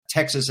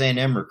Texas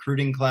A&M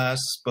recruiting class.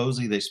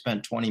 Supposedly they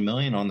spent $20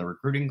 million on the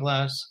recruiting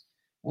class.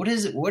 What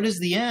is it? What is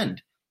the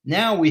end?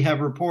 Now we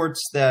have reports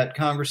that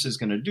Congress is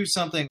going to do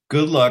something.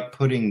 Good luck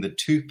putting the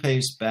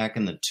toothpaste back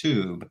in the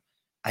tube.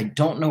 I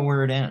don't know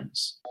where it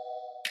ends.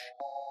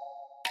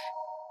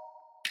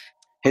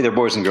 Hey there,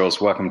 boys and girls.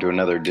 Welcome to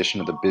another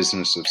edition of the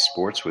Business of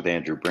Sports with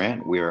Andrew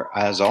Brandt. We are,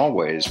 as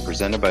always,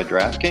 presented by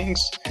DraftKings.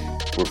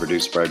 We're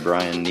produced by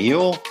Brian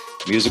Neal,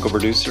 musical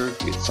producer.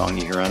 The song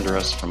you hear under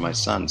us from my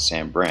son,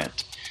 Sam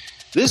Brandt.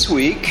 This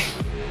week,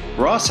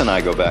 Ross and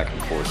I go back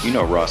and forth. You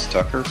know Ross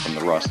Tucker from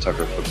the Ross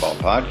Tucker Football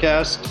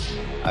Podcast.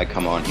 I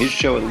come on his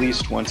show at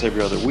least once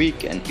every other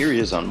week, and here he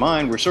is on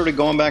mine. We're sort of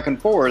going back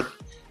and forth.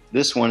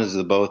 This one is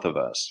the both of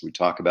us. We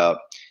talk about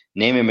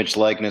name, image,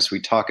 likeness. We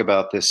talk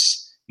about this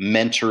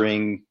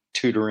mentoring,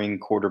 tutoring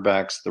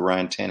quarterbacks, the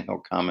Ryan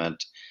Tannehill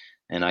comment,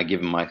 and I give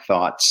him my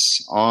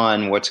thoughts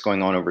on what's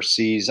going on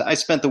overseas. I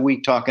spent the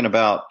week talking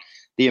about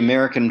the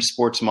American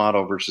sports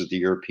model versus the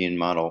European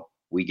model.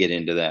 We get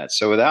into that.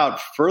 So without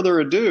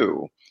further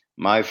ado,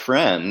 my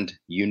friend,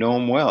 you know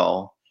him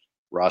well,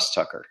 Ross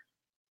Tucker.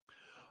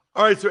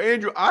 All right, so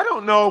Andrew, I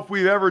don't know if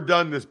we've ever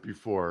done this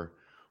before,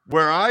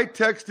 where I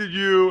texted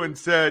you and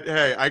said,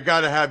 hey, I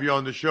got to have you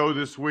on the show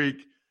this week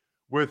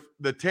with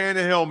the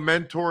Tannehill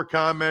mentor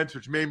comments,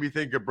 which made me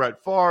think of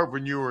Brett Favre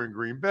when you were in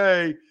Green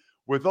Bay,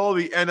 with all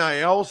the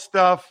NIL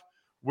stuff,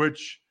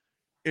 which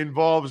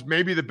involves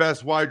maybe the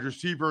best wide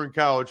receiver in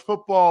college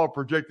football, a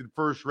projected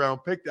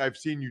first-round pick that I've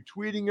seen you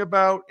tweeting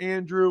about,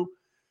 Andrew,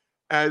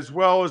 as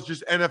well as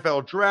just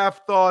NFL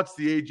draft thoughts,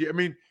 the AG. I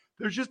mean,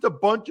 there's just a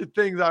bunch of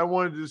things I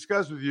wanted to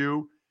discuss with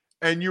you,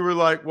 and you were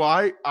like, well,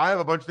 I have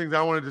a bunch of things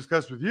I want to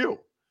discuss with you.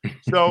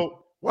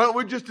 So why don't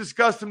we just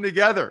discuss them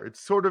together?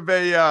 It's sort of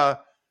a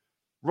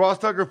Ross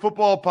Tucker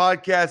Football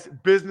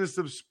Podcast, Business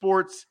of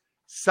Sports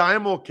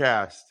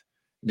simulcast,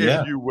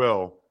 if you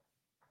will.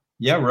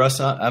 Yeah, Russ,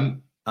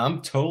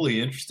 I'm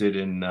totally interested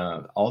in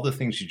all the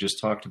things you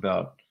just talked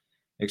about,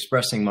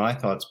 expressing my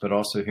thoughts, but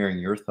also hearing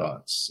your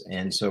thoughts.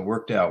 And so it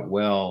worked out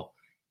well.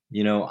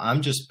 You know,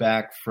 I'm just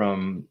back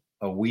from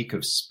a week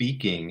of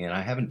speaking, and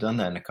I haven't done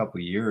that in a couple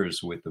of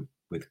years with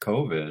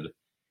COVID.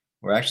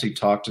 We actually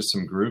talked to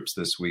some groups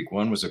this week.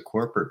 One was a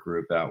corporate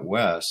group out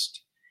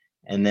west.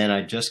 And then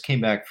I just came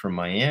back from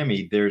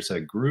Miami. There's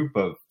a group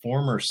of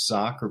former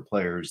soccer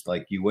players,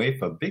 like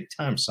UEFA,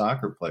 big-time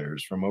soccer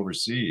players from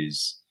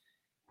overseas,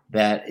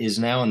 that is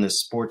now in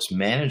this sports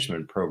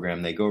management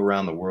program. They go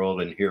around the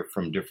world and hear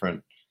from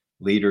different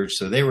leaders.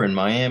 So they were in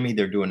Miami.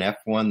 They're doing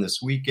F1 this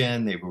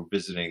weekend. They were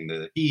visiting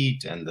the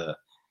Heat and the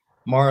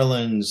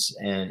Marlins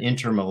and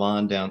Inter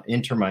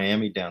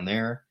Miami down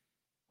there.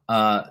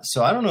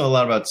 So I don't know a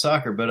lot about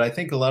soccer, but I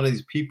think a lot of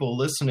these people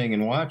listening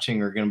and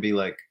watching are going to be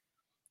like,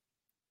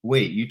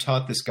 wait, you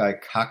taught this guy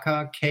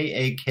Kaka,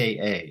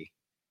 K-A-K-A.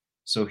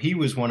 So he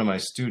was one of my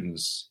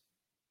students.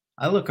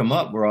 I look him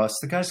up, Ross.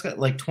 The guy's got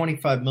like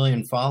 25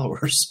 million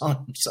followers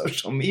on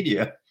social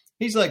media.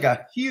 He's like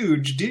a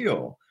huge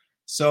deal.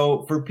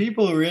 So for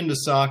people who are into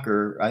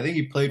soccer, I think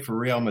he played for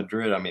Real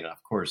Madrid. I mean, of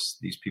course,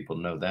 these people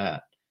know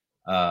that.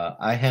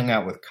 I hung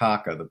out with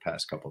Kaka the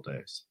past couple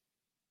days.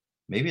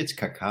 Maybe it's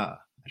Kaka.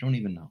 I don't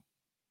even know.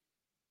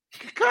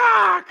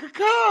 Kaka!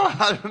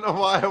 I don't know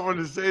why I want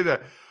to say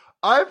that.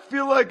 I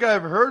feel like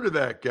I've heard of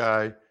that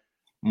guy.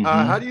 Mm-hmm.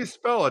 How do you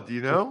spell it? Do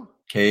you know?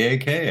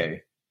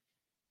 K-A-K-A.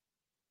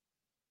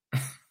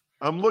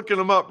 I'm looking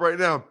him up right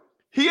now.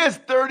 He has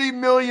 30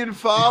 million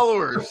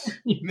followers.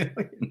 30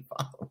 million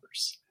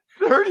followers.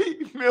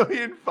 30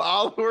 million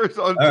followers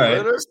on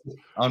Twitter? Right.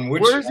 On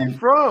which? Where's he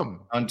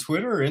from? On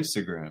Twitter or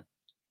Instagram?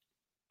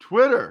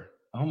 Twitter.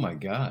 Oh, my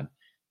God.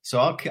 So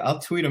I'll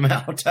tweet him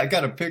out. I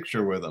got a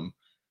picture with him.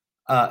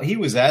 He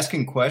was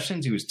asking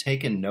questions. He was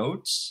taking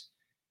notes.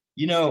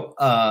 You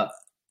know,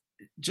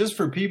 just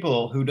for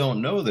people who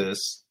don't know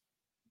this,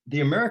 the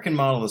American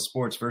model of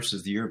sports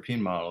versus the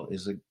European model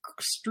is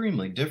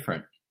extremely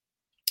different.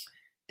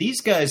 These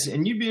guys,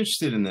 and you'd be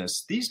interested in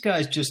this, these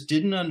guys just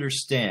didn't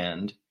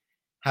understand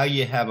how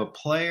you have a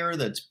player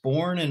that's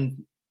born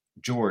in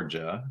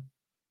Georgia,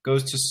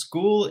 goes to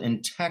school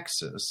in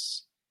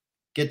Texas,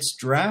 gets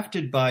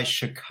drafted by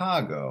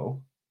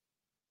Chicago,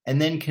 and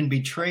then can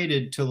be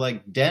traded to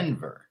like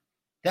Denver.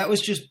 That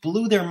was just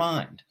blew their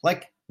mind.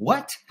 Like,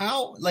 what?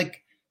 How?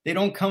 Like, they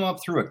don't come up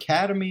through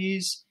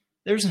academies.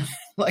 There's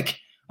like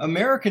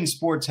American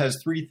sports has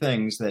three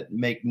things that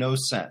make no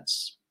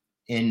sense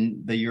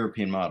in the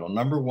European model.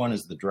 Number one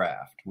is the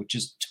draft, which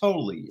is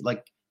totally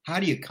like, how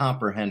do you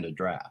comprehend a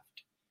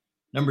draft?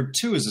 Number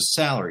two is a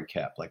salary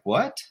cap. Like,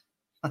 what?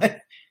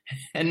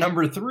 And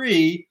number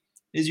three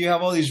is you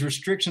have all these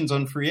restrictions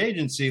on free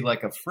agency,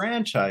 like a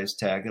franchise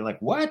tag. They're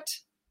like, what?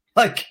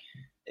 Like,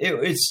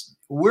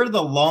 we're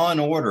the Law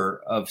and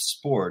Order of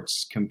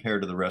sports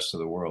compared to the rest of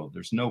the world.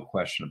 There's no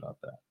question about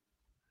that.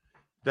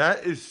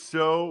 That is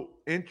so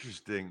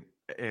interesting,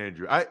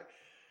 Andrew. I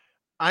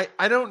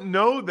don't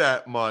know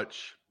that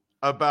much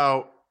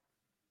about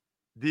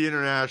the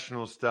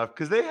international stuff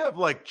because they have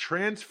like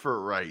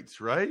transfer rights,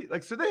 right?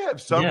 Like, so they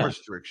have some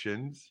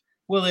restrictions.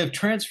 Well, they have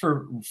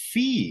transfer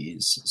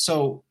fees.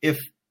 So if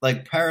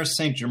like Paris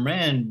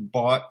Saint-Germain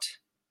bought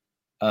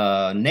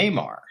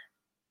Neymar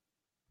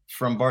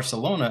from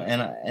Barcelona,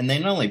 and they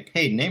not only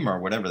paid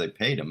Neymar whatever they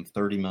paid him,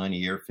 30 million a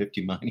year,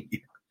 50 million a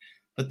year,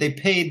 but they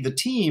paid the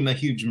team a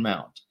huge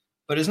amount.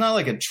 But it's not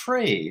like a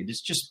trade.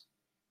 It's just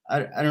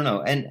I don't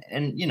know. And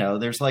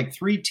there's like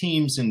 3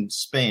 teams in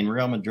Spain,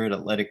 Real Madrid,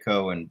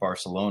 Atletico, and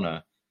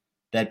Barcelona,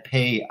 that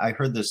pay. I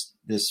heard this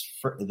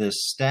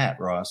stat,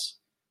 Ross.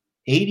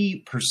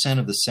 80%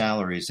 of the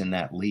salaries in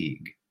that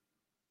league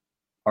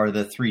are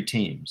the 3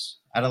 teams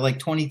out of like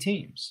 20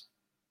 teams.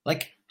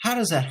 Like, how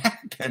does that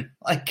happen?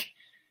 Like,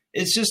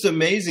 it's just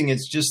amazing.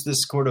 It's just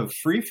this sort of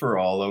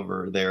free-for-all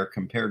over there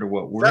compared to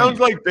what we're Sounds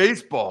like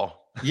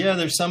baseball. Yeah,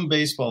 there's some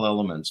baseball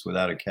elements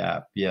without a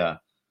cap. Yeah.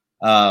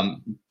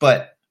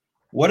 But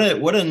what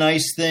a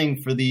nice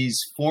thing for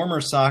these former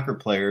soccer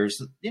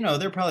players.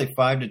 They're probably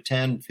 5 to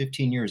 10,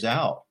 15 years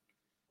out,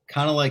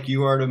 kind of like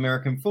you are to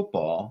American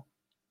football.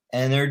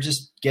 And they're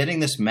just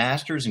getting this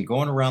master's and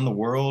going around the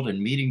world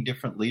and meeting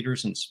different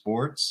leaders in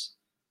sports.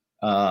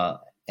 And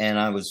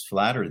I was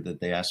flattered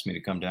that they asked me to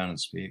come down and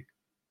speak.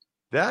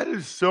 That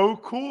is so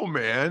cool,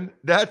 man.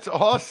 That's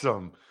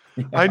awesome.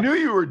 Yeah. I knew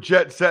you were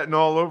jet setting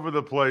all over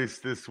the place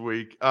this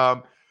week.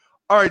 All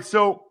right.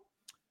 So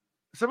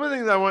some of the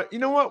things I want, you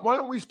know what? Why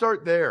don't we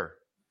start there,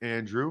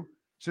 Andrew?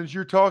 Since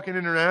you're talking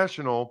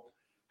international,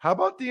 how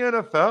about the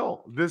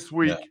NFL this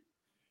week? Yeah.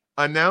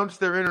 Announced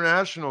their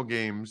international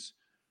games.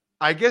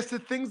 I guess the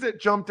things that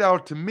jumped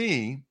out to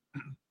me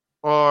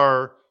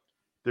are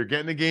they're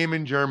getting a game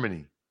in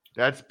Germany.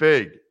 That's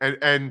big.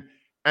 And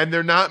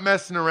they're not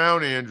messing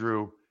around,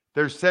 Andrew.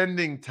 They're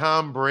sending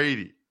Tom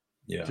Brady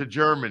to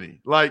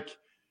Germany. Like,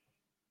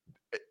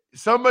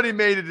 somebody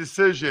made a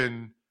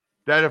decision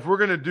that if we're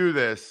going to do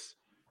this,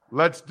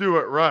 let's do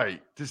it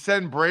right. To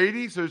send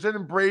Brady, so they're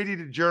sending Brady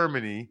to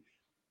Germany.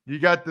 You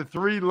got the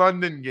 3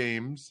 London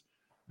games.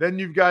 Then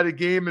you've got a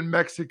game in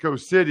Mexico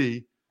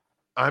City.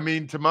 I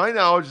mean, to my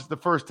knowledge, it's the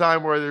first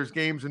time where there's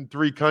games in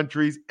 3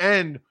 countries,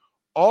 and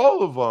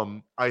all of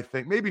them, I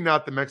think, maybe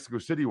not the Mexico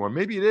City one,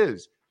 maybe it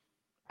is.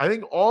 I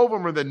think all of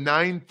them are the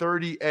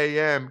 9:30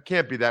 a.m.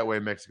 Can't be that way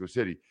in Mexico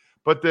City,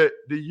 but the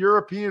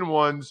European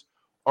ones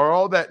are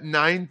all that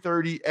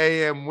 9:30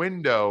 a.m.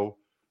 window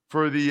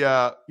for the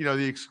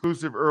the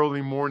exclusive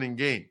early morning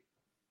game.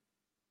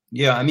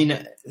 Yeah, I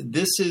mean,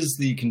 this is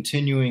the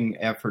continuing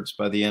efforts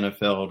by the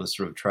NFL to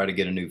sort of try to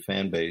get a new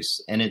fan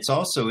base. And it's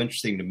also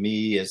interesting to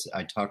me, as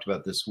I talked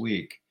about this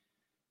week,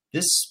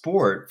 this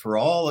sport, for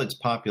all its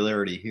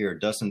popularity here,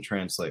 doesn't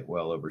translate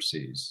well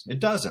overseas. It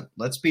doesn't.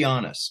 Let's be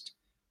honest.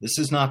 This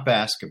is not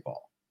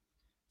basketball.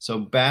 So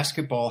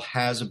basketball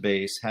has a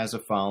base, has a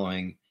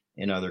following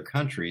in other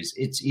countries.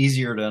 It's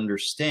easier to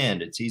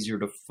understand. It's easier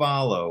to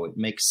follow. It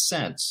makes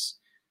sense.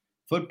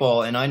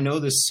 Football, and I know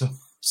this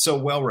so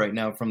well right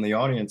now from the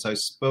audience I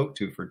spoke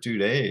to for 2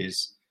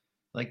 days,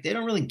 like, they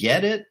don't really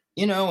get it,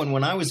 and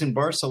when I was in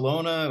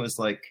Barcelona, it was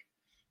like,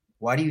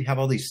 why do you have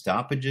all these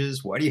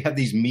stoppages? Why do you have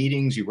these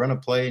meetings? You run a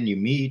play and you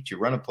meet, you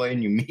run a play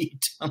and you meet.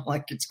 I'm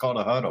like, it's called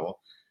a huddle.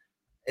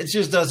 It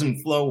just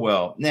doesn't flow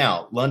well.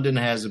 Now, London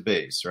has a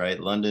base, right?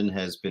 London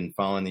has been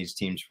following these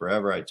teams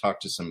forever. I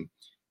talked to some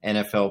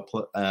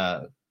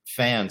NFL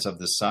fans of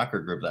this soccer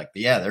group, like,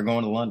 yeah, they're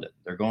going to London.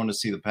 They're going to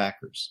see the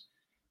Packers.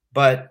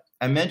 But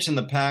I mentioned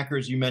the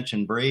Packers. You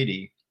mentioned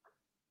Brady.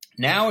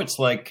 Now it's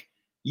like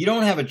you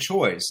don't have a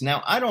choice.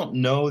 Now, I don't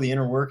know the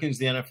inner workings of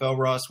the NFL,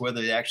 Ross,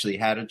 whether they actually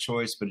had a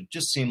choice, but it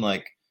just seemed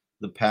like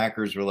the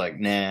Packers were like,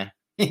 nah,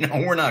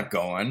 we're not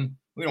going.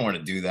 We don't want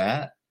to do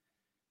that.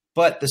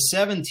 But the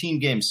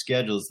 17-game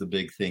schedule is the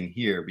big thing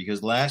here,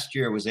 because last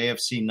year it was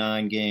AFC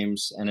 9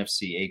 games,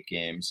 NFC 8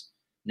 games.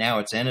 Now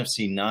it's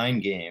NFC 9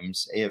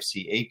 games,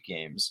 AFC 8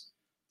 games.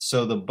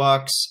 So the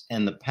Bucs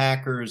and the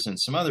Packers and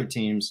some other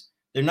teams,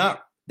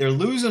 they're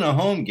losing a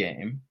home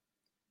game,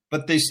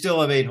 but they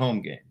still have 8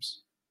 home games.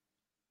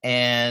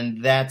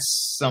 And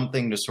that's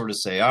something to sort of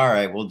say, all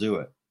right, we'll do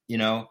it.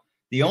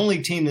 The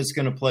only team that's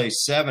going to play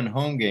 7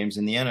 home games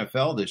in the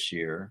NFL this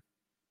year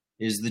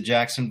is the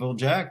Jacksonville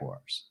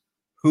Jaguars,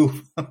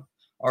 who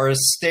are a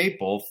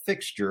staple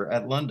fixture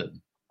at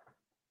London.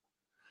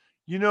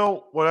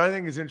 What I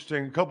think is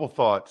interesting, a couple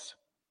thoughts.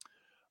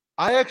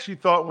 I actually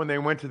thought when they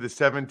went to the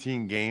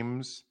 17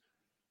 games,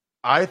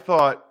 I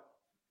thought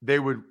they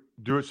would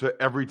do it so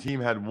every team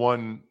had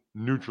one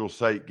neutral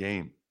site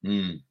game.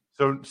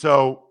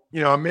 So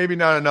maybe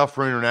not enough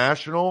for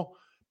international,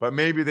 but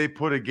maybe they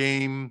put a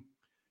game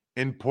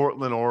in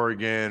Portland,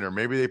 Oregon, or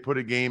maybe they put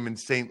a game in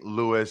St.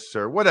 Louis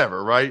or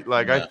whatever, right?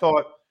 Like, yeah. I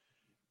thought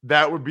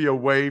that would be a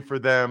way for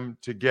them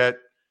to get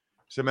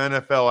some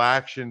NFL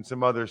action,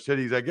 some other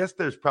cities. I guess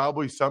there's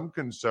probably some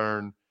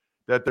concern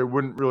that there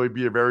wouldn't really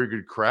be a very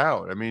good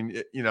crowd. I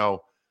mean,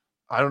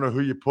 I don't know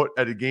who you put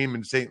at a game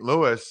in St.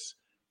 Louis.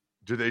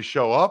 Do they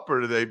show up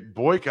or do they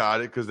boycott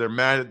it because they're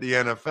mad at the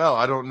NFL?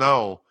 I don't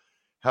know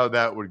how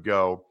that would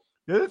go.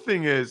 The other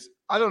thing is,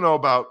 I don't know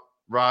about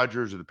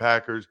Rodgers or the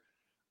Packers.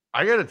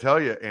 I got to tell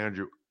you,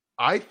 Andrew,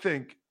 I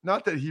think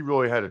not that he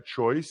really had a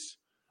choice,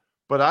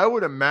 But I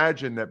would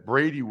imagine that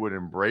Brady would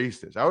embrace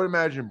this. I would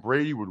imagine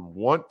Brady would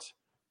want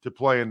to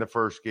play in the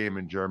first game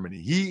in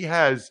Germany. He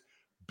has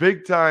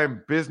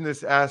big-time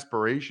business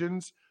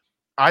aspirations.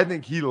 I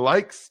think he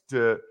likes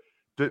the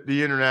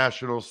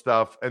international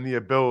stuff and the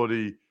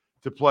ability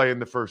to play in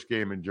the first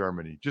game in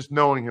Germany, just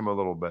knowing him a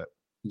little bit.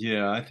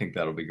 Yeah, I think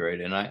that'll be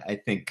great. And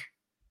I think,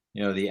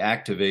 the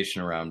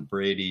activation around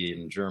Brady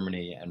in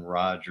Germany and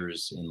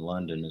Rodgers in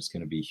London is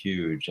going to be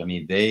huge. I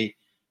mean, they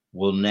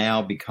will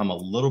now become a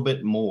little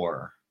bit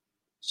more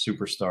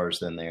superstars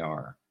than they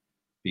are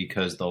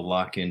because they'll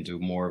lock into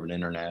more of an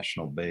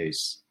international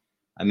base.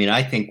 I mean,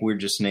 I think we're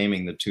just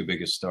naming the two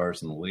biggest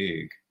stars in the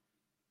league,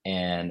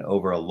 and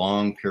over a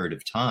long period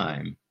of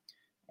time,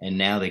 and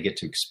now they get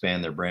to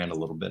expand their brand a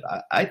little bit.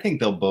 I think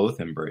they'll both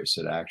embrace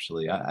it,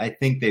 actually. I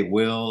think they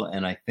will,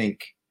 and I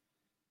think,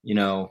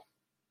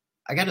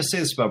 I got to say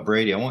this about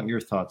Brady. I want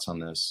your thoughts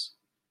on this.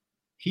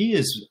 He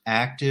is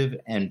active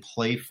and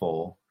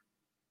playful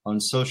on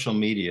social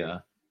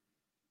media.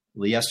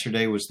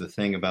 Yesterday was the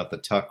thing about the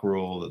tuck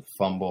rule, the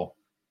fumble.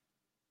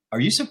 Are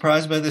you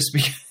surprised by this?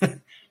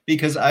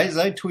 Because as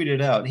I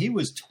tweeted out, he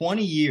was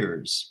 20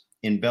 years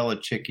in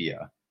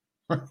Belichickia,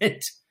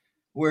 right?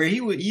 Where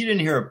you didn't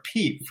hear a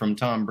peep from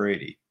Tom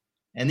Brady.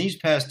 And these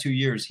past 2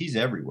 years, he's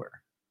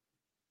everywhere.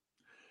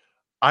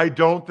 I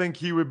don't think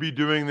he would be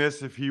doing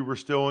this if he were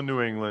still in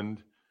New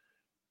England.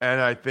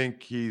 And I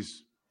think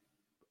he's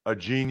a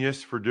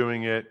genius for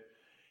doing it.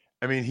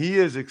 I mean, he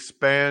has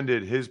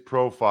expanded his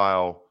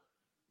profile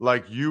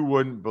like you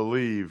wouldn't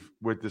believe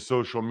with the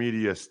social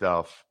media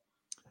stuff.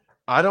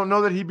 I don't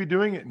know that he'd be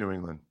doing it in New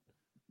England.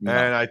 No.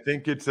 And I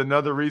think it's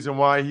another reason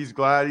why he's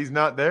glad he's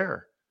not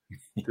there,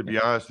 to be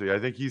honest with you. I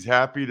think he's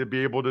happy to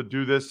be able to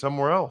do this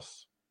somewhere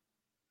else.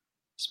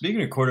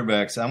 Speaking of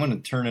quarterbacks, I'm going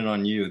to turn it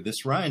on you.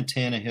 This Ryan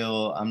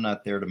Tannehill, I'm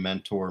not there to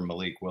mentor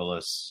Malik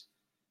Willis.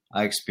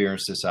 I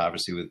experienced this,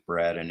 obviously, with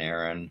Brad and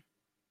Aaron.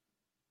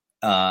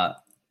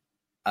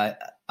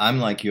 I'm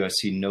like you. I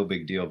see no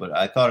big deal, but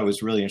I thought it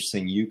was really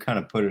interesting. You kind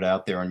of put it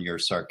out there on your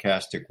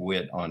sarcastic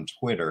wit on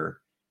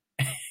Twitter.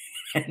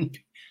 And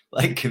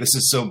like, this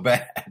is so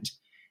bad.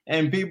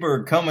 And people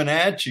are coming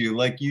at you.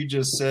 Like you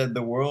just said,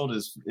 the world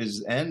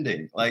is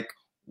ending. Like,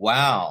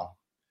 wow.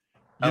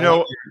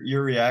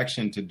 Your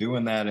reaction to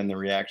doing that and the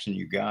reaction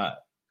you got.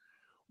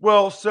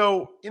 Well,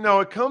 so,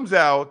 it comes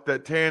out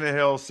that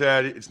Tannehill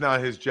said it's not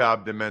his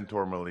job to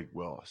mentor Malik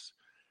Willis.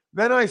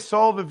 Then I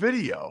saw the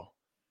video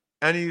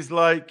and he's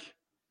like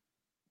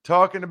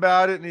talking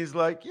about it. And he's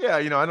like, yeah,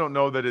 I don't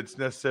know that it's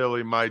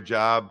necessarily my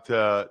job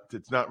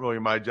it's not really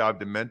my job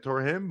to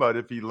mentor him, but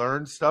if he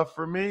learns stuff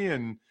from me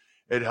and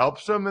it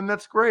helps him, then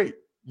that's great.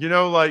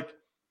 But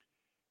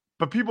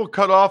people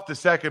cut off the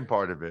second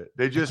part of it.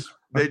 They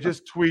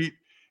just tweet,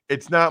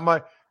 it's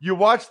not you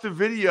watch the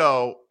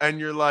video and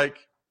you're like,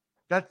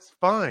 that's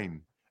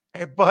fine.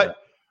 But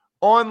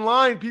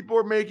online, people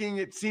are making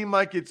it seem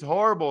like it's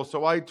horrible.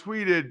 So I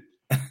tweeted,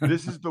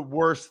 this is the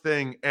worst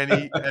thing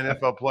any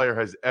NFL player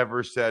has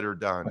ever said or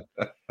done.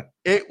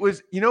 It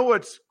was,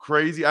 what's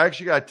crazy? I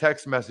actually got a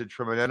text message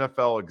from an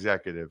NFL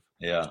executive.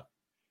 Yeah.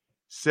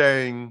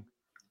 Saying,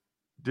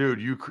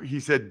 he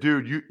said,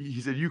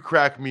 you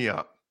crack me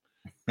up,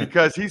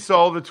 because he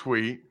saw the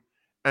tweet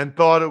and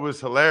thought it was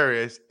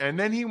hilarious. And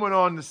then he went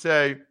on to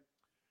say,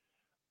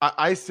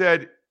 I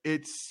said,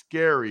 it's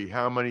scary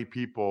how many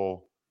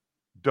people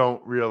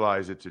don't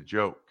realize it's a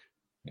joke.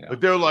 Yeah.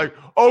 Like they're like,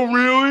 oh,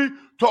 really?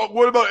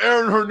 What about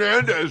Aaron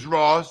Hernandez,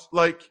 Ross?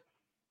 Like,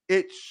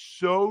 it's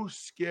so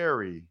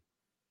scary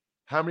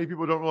how many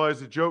people don't realize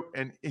it's a joke.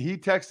 And he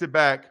texted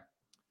back,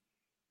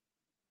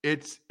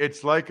 it's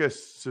like a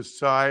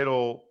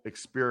societal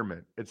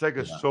experiment. It's like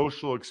a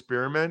social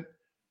experiment,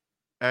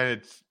 and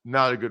it's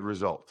not a good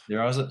result.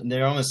 They're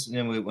almost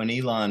when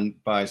Elon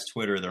buys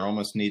Twitter, there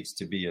almost needs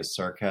to be a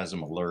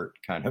sarcasm alert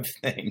kind of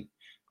thing.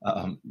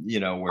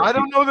 Where I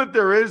don't know that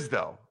there is,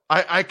 though.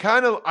 I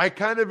kind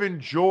of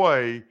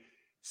enjoy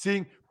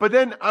seeing, but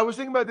then I was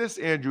thinking about this,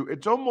 Andrew.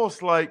 It's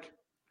almost like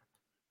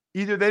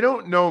either they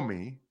don't know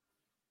me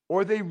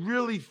or they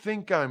really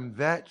think I'm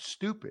that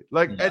stupid.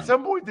 Like at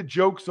some point, the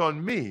joke's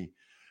on me.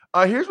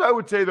 Here's what I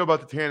would say, though,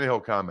 about the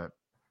Tannehill comment,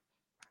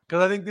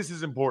 because I think this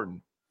is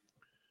important.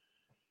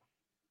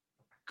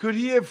 Could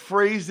he have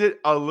phrased it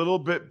a little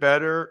bit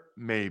better?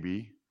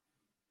 Maybe.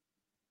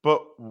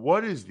 But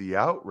what is the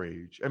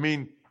outrage? I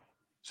mean,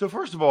 so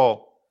first of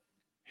all,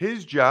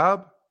 his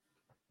job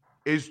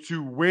is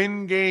to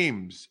win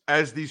games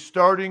as the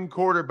starting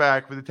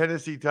quarterback for the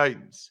Tennessee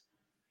Titans.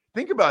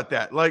 Think about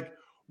that. Like,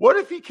 what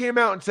if he came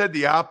out and said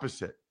the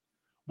opposite?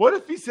 What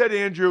if he said,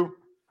 Andrew,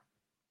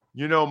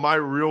 my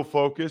real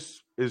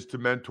focus is to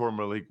mentor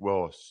Malik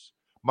Willis.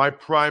 My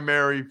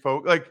primary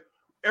focus, like,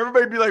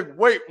 everybody be like,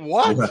 wait,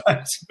 what?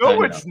 Right.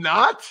 No, it's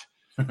not.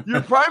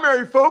 Your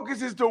primary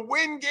focus is to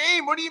win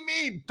game. What do you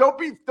mean? Don't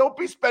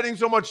be spending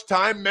so much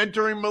time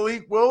mentoring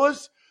Malik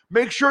Willis.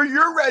 Make sure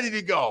you're ready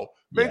to go.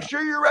 Make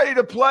sure you're ready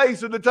to play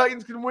so the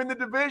Titans can win the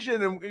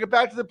division and get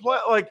back to the play.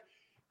 Like,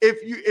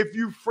 if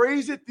you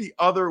phrase it the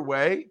other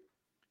way,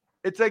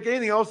 it's like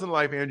anything else in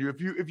life, Andrew.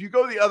 If you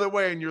go the other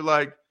way and you're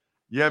like,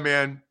 yeah,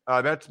 man,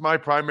 that's my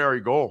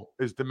primary goal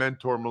is to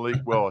mentor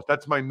Malik Willis.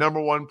 That's my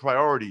number one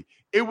priority.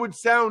 It would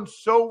sound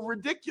so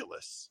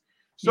ridiculous.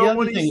 So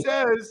when he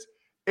says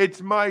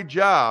it's my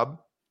job,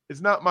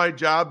 it's not my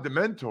job to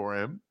mentor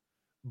him.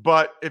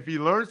 But if he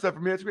learns stuff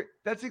from me, that's great.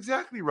 That's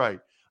exactly right.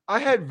 I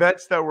had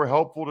vets that were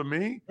helpful to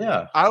me.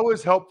 Yeah. I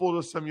was helpful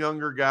to some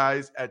younger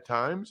guys at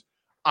times.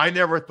 I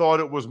never thought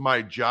it was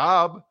my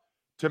job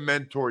to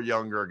mentor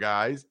younger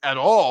guys at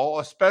all,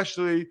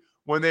 especially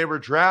when they were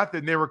drafted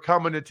and they were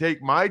coming to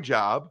take my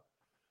job.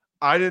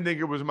 I didn't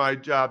think it was my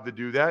job to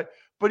do that.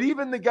 But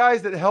even the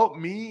guys that helped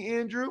me,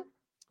 Andrew,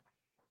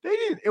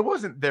 it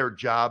wasn't their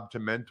job to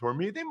mentor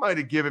me. They might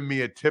have given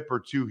me a tip or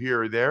two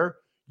here or there.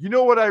 You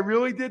know what I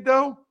really did,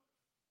 though?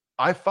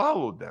 I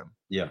followed them.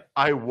 Yeah.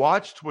 I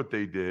watched what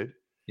they did.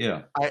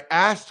 Yeah. I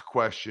asked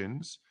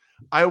questions.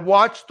 I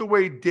watched the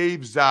way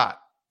Dave Zott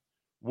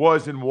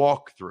was in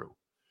walkthrough,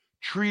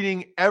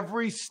 treating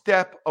every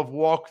step of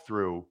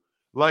walkthrough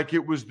like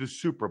it was the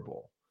Super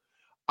Bowl.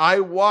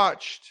 I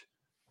watched,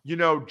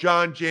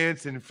 John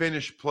Jansen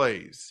finish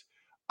plays.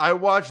 I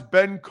watched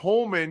Ben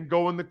Coleman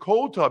go in the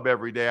cold tub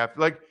every day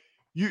after. Like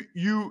you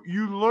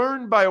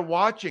learn by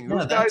watching.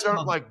 Those guys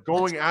aren't like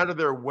going out of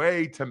their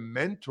way to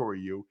mentor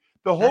you.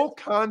 The whole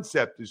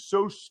concept is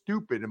so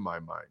stupid in my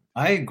mind.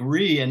 I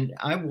agree. And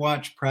I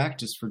watched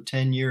practice for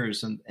 10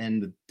 years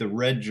and the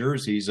red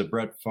jerseys of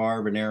Brett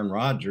Favre and Aaron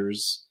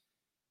Rodgers.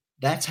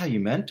 That's how you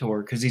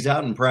mentor, because he's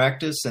out in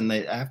practice and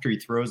after he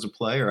throws a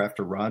play or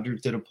after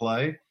Rodgers did a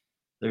play,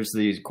 there's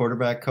the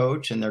quarterback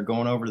coach and they're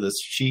going over this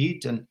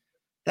sheet. And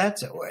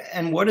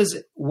what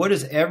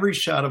is every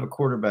shot of a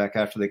quarterback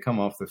after they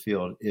come off the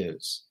field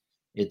is?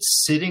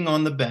 It's sitting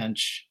on the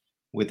bench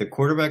with the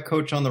quarterback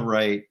coach on the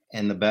right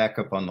and the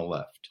backup on the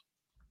left.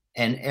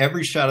 And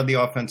every shot of the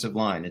offensive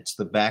line, it's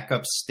the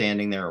backup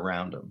standing there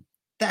around him.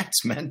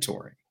 That's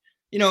mentoring.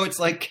 It's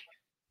like,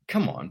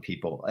 come on,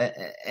 people.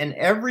 And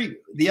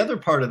the other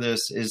part of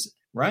this is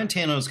Ryan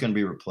Tannehill is going to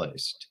be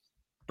replaced.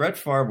 Brett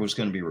Favre was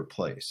going to be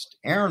replaced.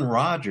 Aaron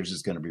Rodgers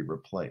is going to be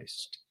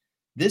replaced.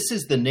 This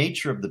is the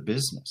nature of the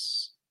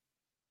business.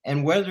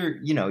 And whether,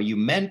 you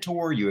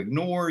mentor, you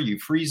ignore, you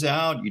freeze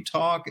out, you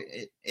talk,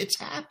 it's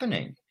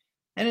happening.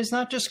 And it's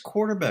not just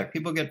quarterback.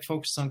 People get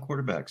focused on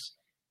quarterbacks.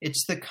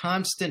 It's the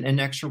constant,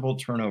 inexorable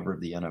turnover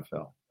of the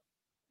NFL.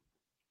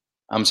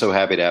 I'm so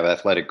happy to have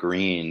Athletic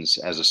Greens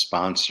as a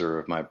sponsor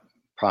of my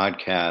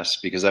podcast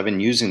because I've been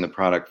using the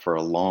product for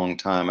a long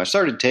time. I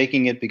started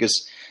taking it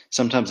because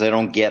sometimes I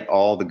don't get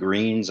all the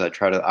greens. I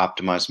try to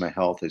optimize my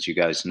health, as you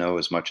guys know,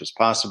 as much as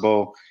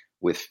possible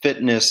with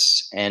fitness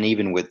and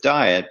even with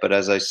diet. But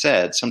as I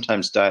said,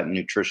 sometimes diet and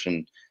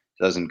nutrition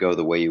doesn't go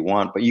the way you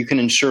want, but you can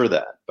ensure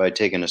that by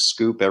taking a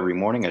scoop every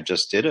morning. I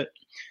just did it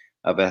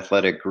of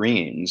Athletic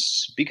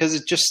Greens because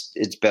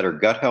it's better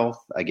gut health.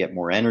 I get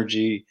more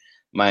energy.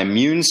 My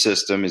immune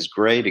system is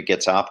great. It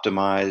gets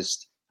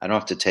optimized. I don't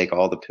have to take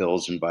all the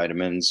pills and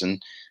vitamins,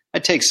 and I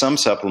take some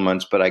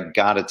supplements, but I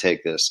got to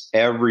take this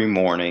every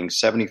morning.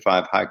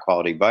 75 high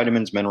quality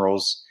vitamins,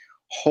 minerals,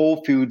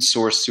 whole food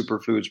source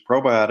superfoods,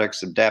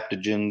 probiotics,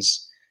 adaptogens.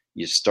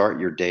 You start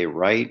your day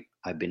right.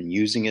 I've been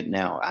using it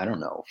now,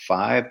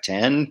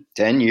 10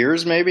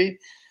 years maybe.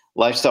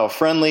 Lifestyle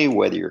friendly,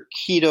 whether you're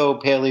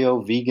keto,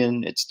 paleo,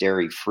 vegan, it's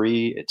dairy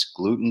free, it's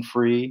gluten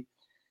free.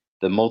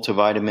 The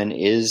multivitamin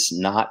is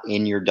not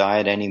in your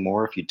diet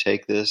anymore if you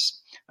take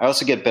this. I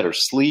also get better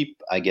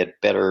sleep. I get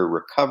better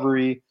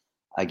recovery.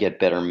 I get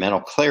better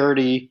mental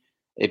clarity.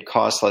 It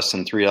costs less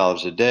than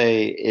 $3 a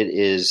day. It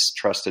is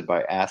trusted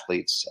by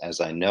athletes, as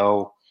I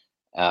know.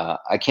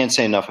 I can't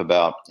say enough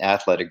about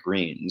Athletic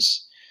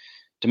Greens.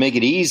 To make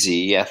it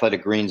easy,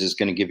 Athletic Greens is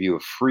going to give you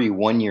a free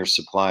 1-year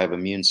supply of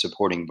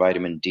immune-supporting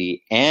vitamin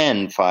D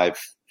and 5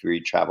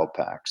 free travel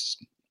packs.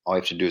 All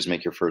you have to do is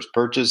make your first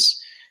purchase.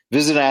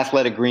 Visit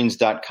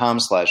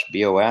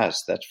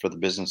athleticgreens.com/BOS. That's for the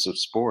business of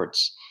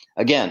sports.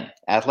 Again,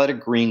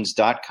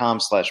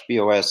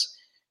 athleticgreens.com/BOS.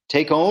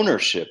 Take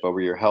ownership over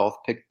your health.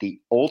 Pick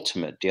the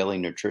ultimate daily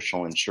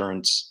nutritional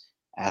insurance,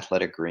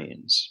 Athletic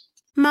Greens.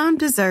 Mom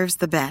deserves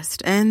the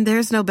best, and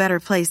there's no better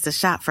place to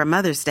shop for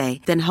Mother's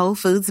Day than Whole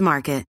Foods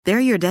Market. They're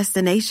your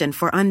destination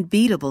for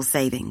unbeatable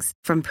savings,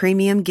 from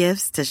premium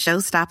gifts to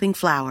show-stopping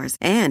flowers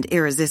and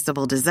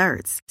irresistible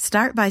desserts.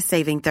 Start by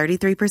saving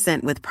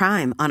 33% with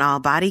Prime on all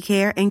body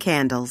care and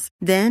candles.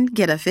 Then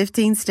get a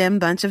 15-stem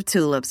bunch of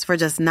tulips for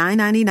just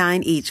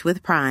 $9.99 each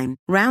with Prime.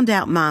 Round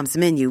out Mom's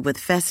menu with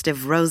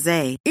festive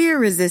rosé,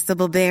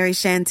 irresistible berry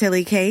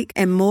chantilly cake,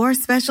 and more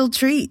special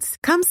treats.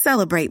 Come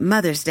celebrate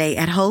Mother's Day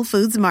at Whole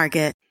Foods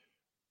Market.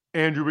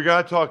 Andrew, we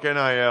got to talk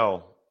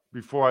NIL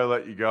before I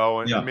let you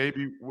go, and Yeah.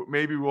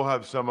 maybe we'll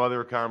have some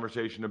other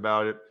conversation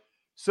about it.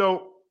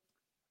 So,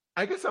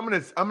 I guess I'm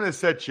gonna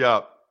set you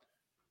up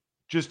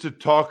just to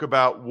talk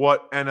about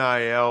what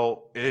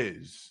NIL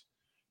is,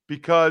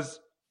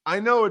 because I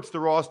know it's the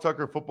Ross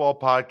Tucker Football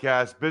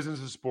Podcast,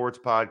 Business of Sports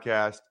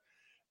Podcast,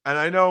 and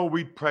I know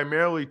we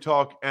primarily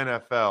talk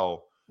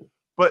NFL,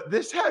 but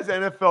this has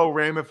NFL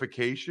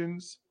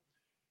ramifications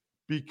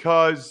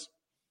because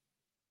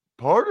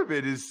part of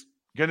it is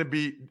going to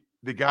be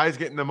the guys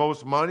getting the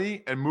most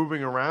money and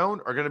moving around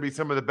are going to be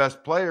some of the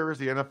best players,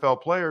 the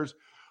NFL players.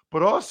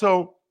 But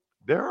also,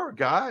 there are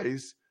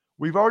guys,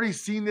 we've already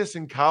seen this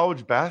in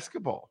college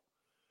basketball.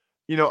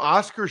 You know,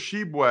 Oscar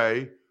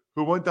Tshiebwe,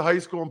 who went to high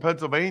school in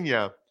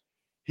Pennsylvania,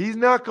 he's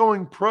not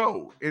going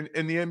pro in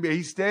the NBA.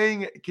 He's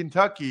staying at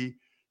Kentucky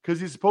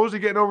because he's supposed to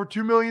get over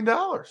 $2 million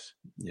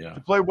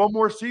to play one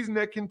more season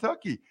at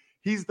Kentucky.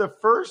 He's the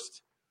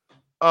first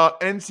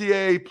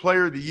NCAA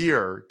player of the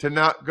year to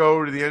not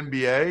go to the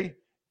NBA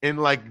in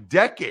like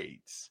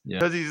decades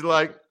because he's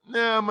like,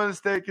 nah, I'm going to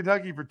stay at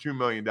Kentucky for $2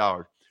 million.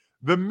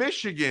 The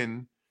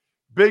Michigan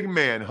big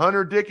man,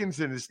 Hunter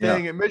Dickinson, is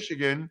staying at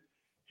Michigan.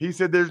 He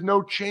said there's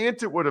no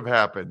chance it would have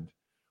happened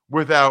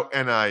without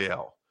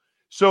NIL.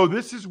 So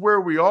this is where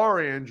we are,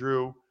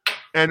 Andrew.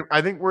 And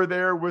I think we're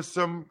there with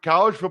some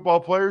college football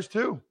players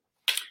too.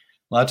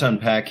 A lot to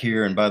unpack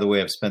here. And by the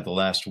way, I've spent the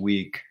last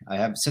week,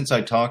 since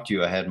I talked to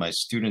you, I had my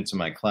students in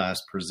my class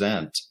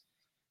present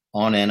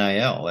on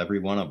NIL, every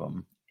one of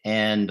them.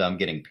 And I'm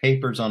getting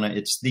papers on it.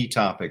 It's the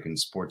topic in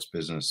sports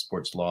business,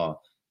 sports law,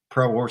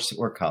 pro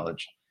or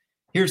college.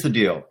 Here's the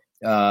deal.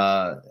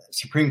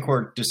 Supreme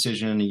Court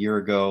decision a year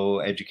ago,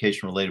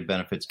 education-related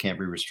benefits can't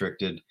be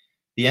restricted.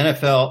 The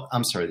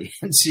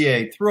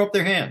NCAA threw up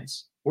their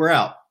hands. We're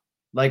out.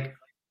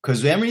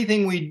 Because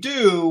everything we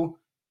do,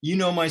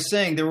 my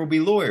saying, there will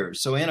be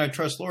lawyers. So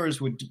antitrust lawyers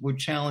would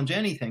challenge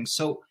anything.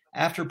 So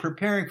after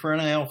preparing for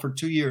NIL for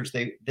 2 years,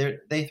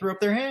 they threw up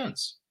their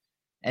hands.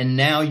 And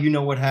now you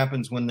know what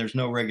happens when there's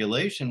no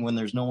regulation, when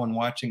there's no one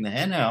watching the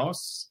hen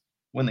house,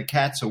 when the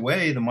cat's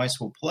away, the mice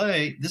will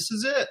play. This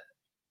is it.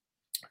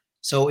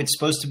 So it's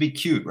supposed to be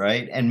cute,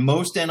 right? And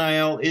most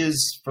NIL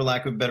is, for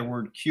lack of a better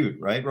word, cute,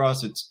 right,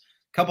 Ross? It's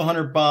a couple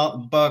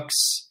 $100,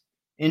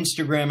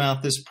 Instagram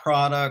out this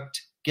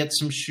product, get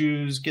some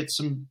shoes, get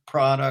some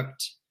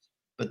product.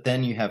 But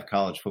then you have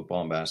college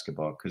football and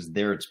basketball because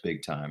there it's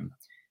big time.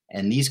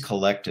 And these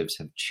collectives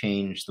have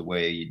changed the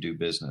way you do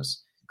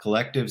business.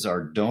 Collectives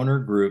are donor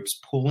groups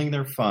pooling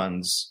their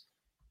funds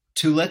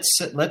to,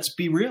 let's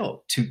be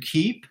real, to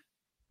keep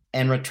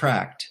and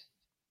retract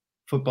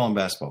football and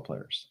basketball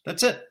players.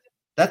 That's it.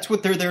 That's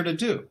what they're there to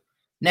do.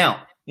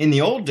 Now, in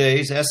the old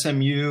days,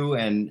 SMU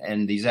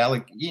and these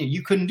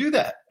you couldn't do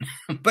that.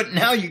 But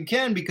now you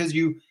can because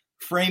you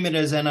frame it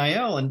as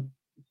NIL. And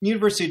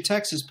University of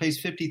Texas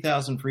pays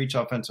 $50,000 for each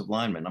offensive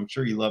lineman. I'm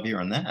sure you love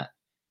hearing that.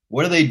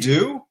 What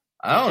do?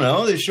 I don't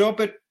know. They show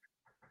up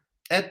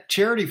at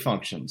charity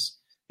functions.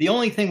 The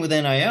only thing with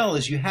NIL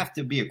is you have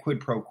to be a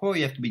quid pro quo.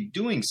 You have to be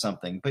doing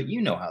something, but you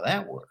know how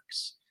that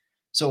works.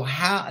 So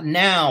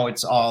now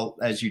it's all,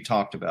 as you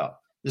talked about,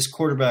 this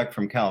quarterback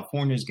from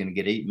California is going to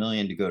get $8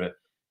 million to go to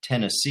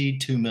Tennessee,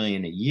 $2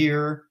 million a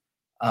year.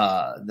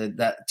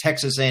 That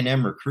Texas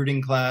A&M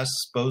recruiting class,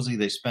 supposedly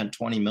they spent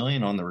 $20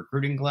 million on the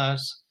recruiting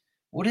class.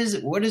 What is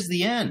it? What is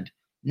the end?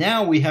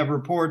 Now we have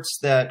reports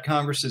that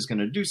Congress is going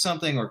to do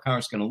something, or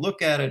Congress is going to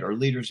look at it, or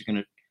leaders are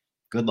going to.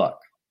 Good luck.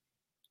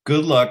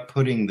 Good luck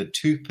putting the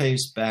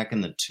toothpaste back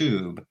in the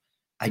tube.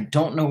 I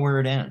don't know where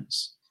it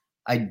ends.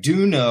 I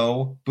do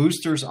know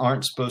boosters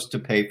aren't supposed to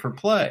pay for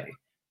play.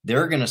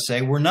 They're going to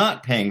say we're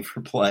not paying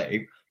for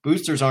play.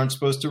 Boosters aren't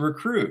supposed to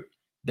recruit.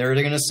 They're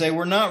going to say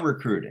we're not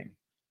recruiting.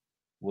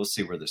 We'll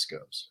see where this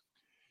goes.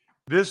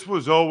 This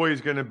was always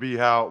going to be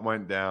how it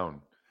went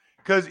down.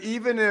 Because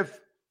even if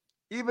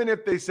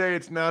they say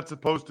it's not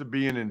supposed to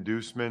be an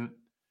inducement,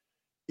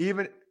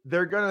 even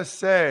they're going to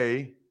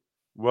say,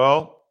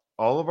 well,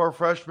 all of our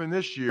freshmen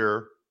this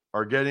year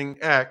are getting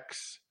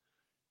X.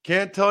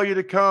 Can't tell you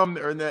to come,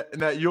 and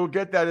that you'll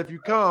get that if you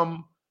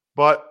come,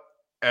 but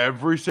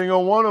every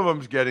single one of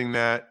them's getting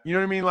that. You know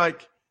what I mean?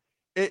 Like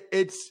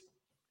this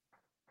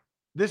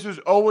was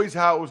always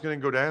how it was going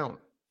to go down.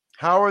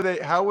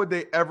 How would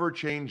they ever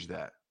change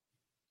that?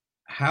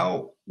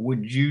 How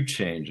would you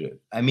change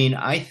it? I mean,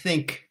 I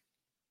think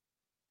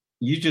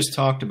you just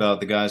talked about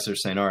the guys that are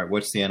saying, all right,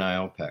 what's the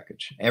NIL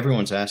package?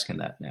 Everyone's asking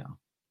that now.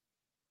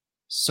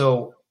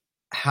 So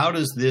how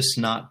does this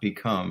not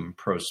become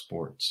pro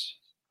sports?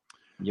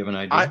 You have an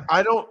idea?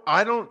 I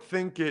don't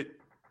think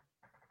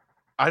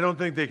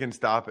they can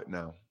stop it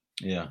now.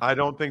 Yeah. I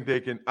don't think they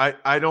can.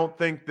 I don't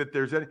think that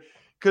there's any,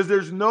 because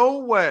there's no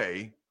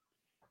way,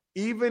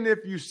 even if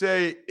you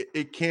say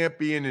it can't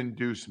be an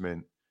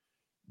inducement,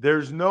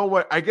 there's no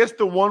way. I guess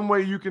the one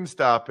way you can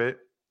stop it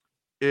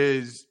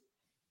is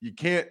you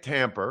can't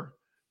tamper.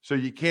 So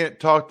you can't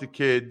talk to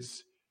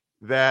kids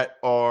that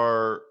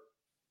are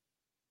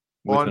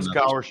on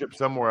scholarship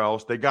somewhere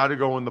else. They got to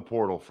go in the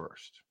portal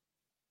first.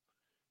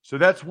 So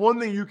that's one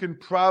thing you can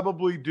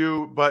probably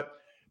do, but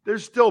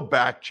there's still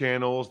back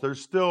channels.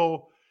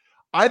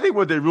 I think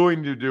what they really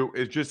need to do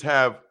is just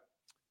have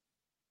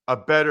a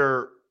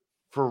better,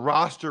 for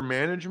roster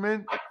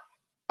management,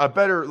 a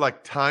better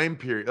time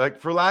period. Like,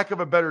 for lack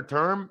of a better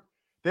term,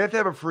 they have to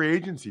have a free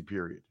agency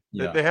period.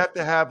 Yeah. They have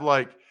to have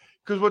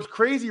because what's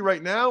crazy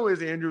right now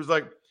is, Andrew's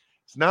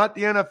it's not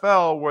the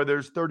NFL where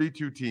there's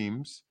 32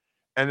 teams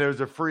and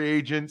there's a free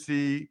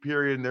agency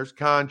period and there's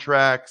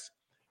contracts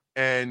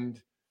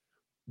and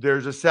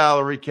there's a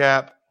salary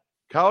cap.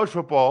 College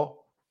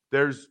football,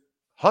 there's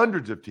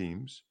hundreds of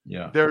teams.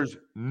 Yeah. There's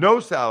no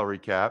salary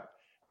cap.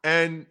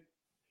 And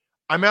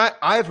I mean,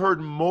 I've heard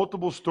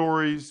multiple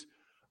stories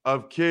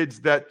of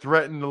kids that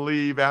threatened to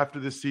leave after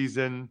the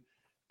season.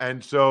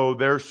 And so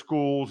their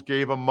schools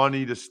gave them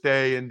money to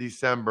stay in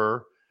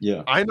December.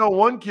 Yeah. I know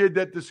one kid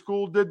that the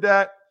school did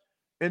that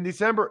in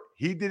December.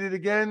 He did it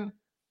again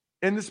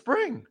in the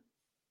spring.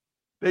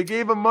 They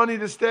gave him money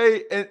to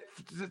stay. And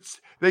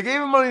they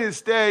gave him money to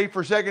stay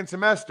for second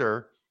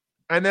semester.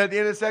 And then at the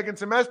end of the second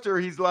semester,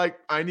 he's like,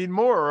 I need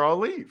more or I'll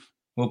leave.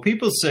 Well,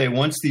 people say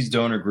once these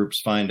donor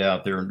groups find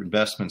out their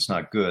investment's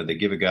not good, they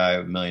give a guy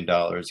 $1 million,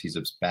 he's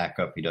a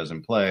backup, he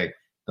doesn't play,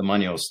 the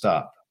money will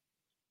stop.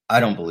 I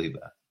don't believe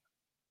that.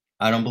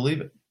 I don't believe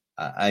it.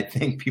 I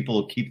think people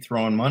will keep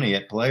throwing money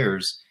at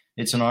players.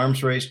 It's an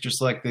arms race just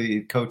like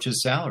the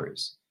coaches'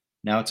 salaries.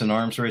 Now it's an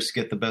arms race to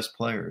get the best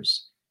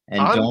players.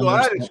 And I'm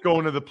glad it's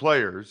going to the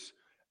players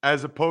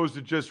as opposed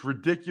to just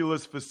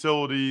ridiculous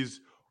facilities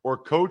or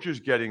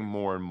coaches getting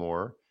more and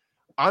more.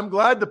 I'm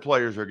glad the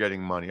players are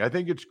getting money. I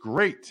think it's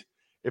great.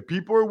 If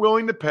people are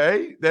willing to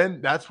pay,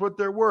 then that's what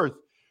they're worth.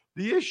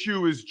 The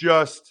issue is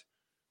just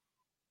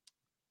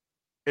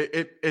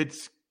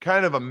it's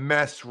kind of a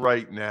mess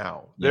right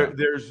now. Yeah.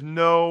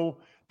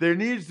 There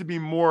needs to be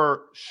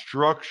more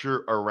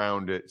structure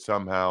around it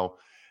somehow.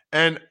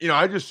 And,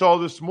 I just saw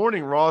this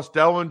morning, Ross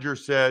Dellinger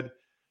said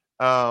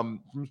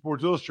from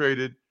Sports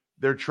Illustrated,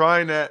 they're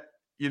trying to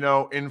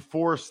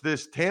enforce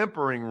this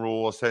tampering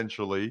rule,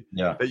 essentially,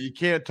 that you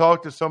can't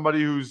talk to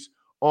somebody who's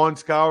on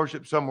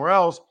scholarship somewhere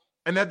else,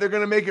 and that they're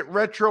going to make it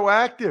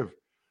retroactive.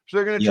 So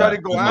they're going to try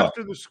to go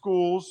after the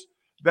schools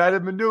that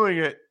have been doing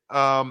it.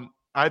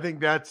 I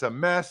think that's a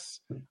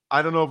mess.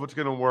 I don't know if it's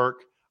going to work.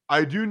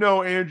 I do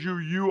know, Andrew,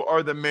 you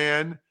are the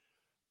man.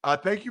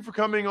 Thank you for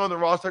coming on the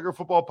Ross Tucker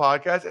Football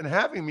Podcast and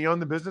having me on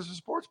the Business of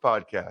Sports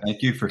Podcast.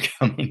 Thank you for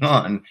coming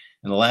on.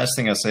 And the last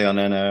thing I say on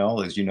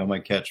NIL is, my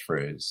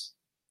catchphrase.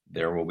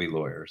 There will be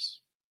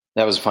lawyers.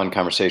 That was a fun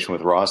conversation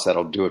with Ross.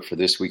 That'll do it for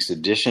this week's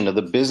edition of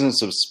the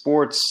Business of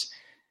Sports.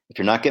 If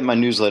you're not getting my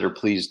newsletter,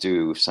 please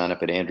do sign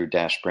up at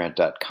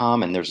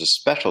andrew-brandt.com. And there's a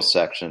special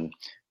section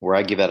where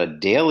I give out a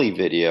daily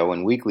video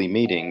and weekly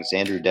meetings,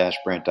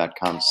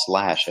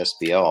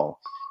 andrew-brandt.com/SBL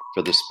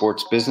for the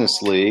Sports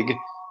Business League.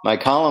 My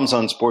columns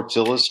on Sports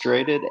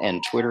Illustrated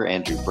and Twitter,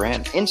 Andrew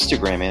Brandt,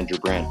 Instagram, Andrew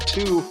Brandt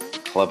 2,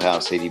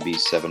 Clubhouse,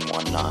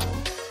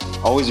 ADB719.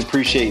 Always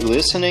appreciate you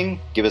listening.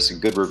 Give us a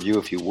good review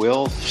if you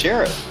will.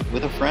 Share it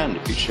with a friend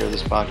if you share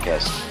this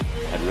podcast.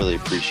 I'd really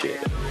appreciate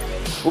it.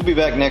 We'll be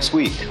back next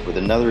week with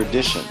another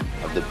edition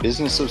of the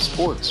Business of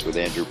Sports with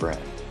Andrew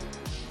Brandt.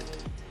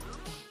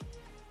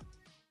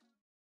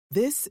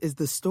 This is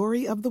the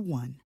story of the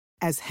one.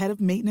 As head of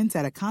maintenance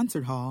at a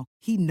concert hall,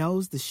 he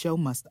knows the show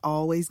must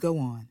always go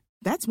on.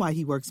 That's why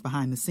he works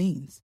behind the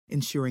scenes,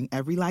 ensuring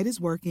every light is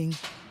working,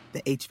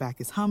 the HVAC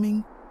is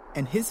humming,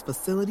 and his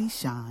facility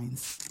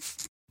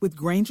shines. With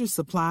Grainger's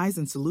supplies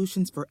and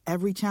solutions for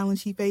every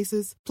challenge he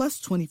faces, plus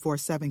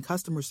 24/7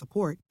 customer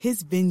support,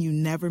 his venue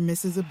never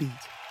misses a beat.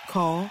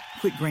 Call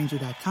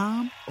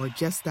quickgrainger.com or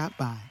just stop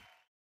by.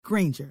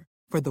 Grainger,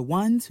 for the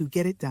ones who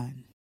get it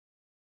done.